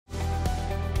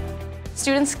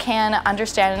Students can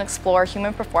understand and explore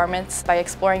human performance by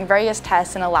exploring various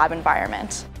tests in a lab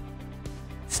environment.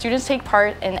 Students take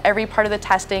part in every part of the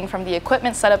testing, from the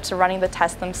equipment setup to running the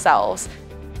test themselves.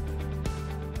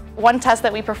 One test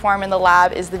that we perform in the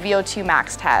lab is the VO2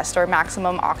 max test, or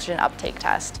maximum oxygen uptake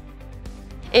test.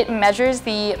 It measures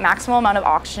the maximum amount of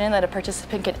oxygen that a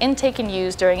participant can intake and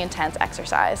use during intense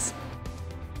exercise.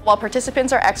 While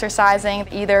participants are exercising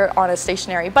either on a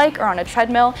stationary bike or on a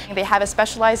treadmill, they have a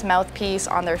specialized mouthpiece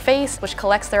on their face which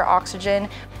collects their oxygen.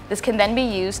 This can then be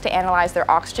used to analyze their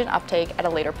oxygen uptake at a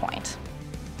later point.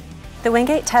 The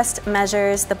Wingate test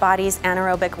measures the body's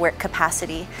anaerobic work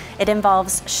capacity. It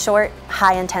involves short,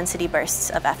 high-intensity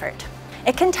bursts of effort.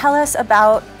 It can tell us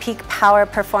about peak power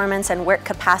performance and work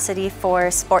capacity for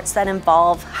sports that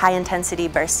involve high-intensity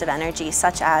bursts of energy,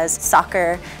 such as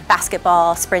soccer,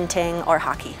 basketball, sprinting, or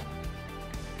hockey.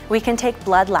 We can take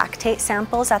blood lactate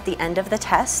samples at the end of the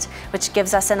test, which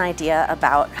gives us an idea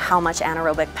about how much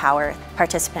anaerobic power the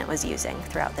participant was using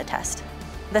throughout the test.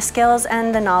 The skills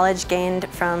and the knowledge gained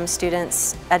from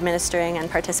students administering and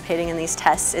participating in these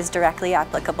tests is directly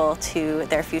applicable to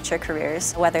their future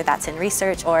careers, whether that's in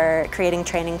research or creating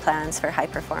training plans for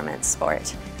high-performance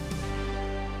sport.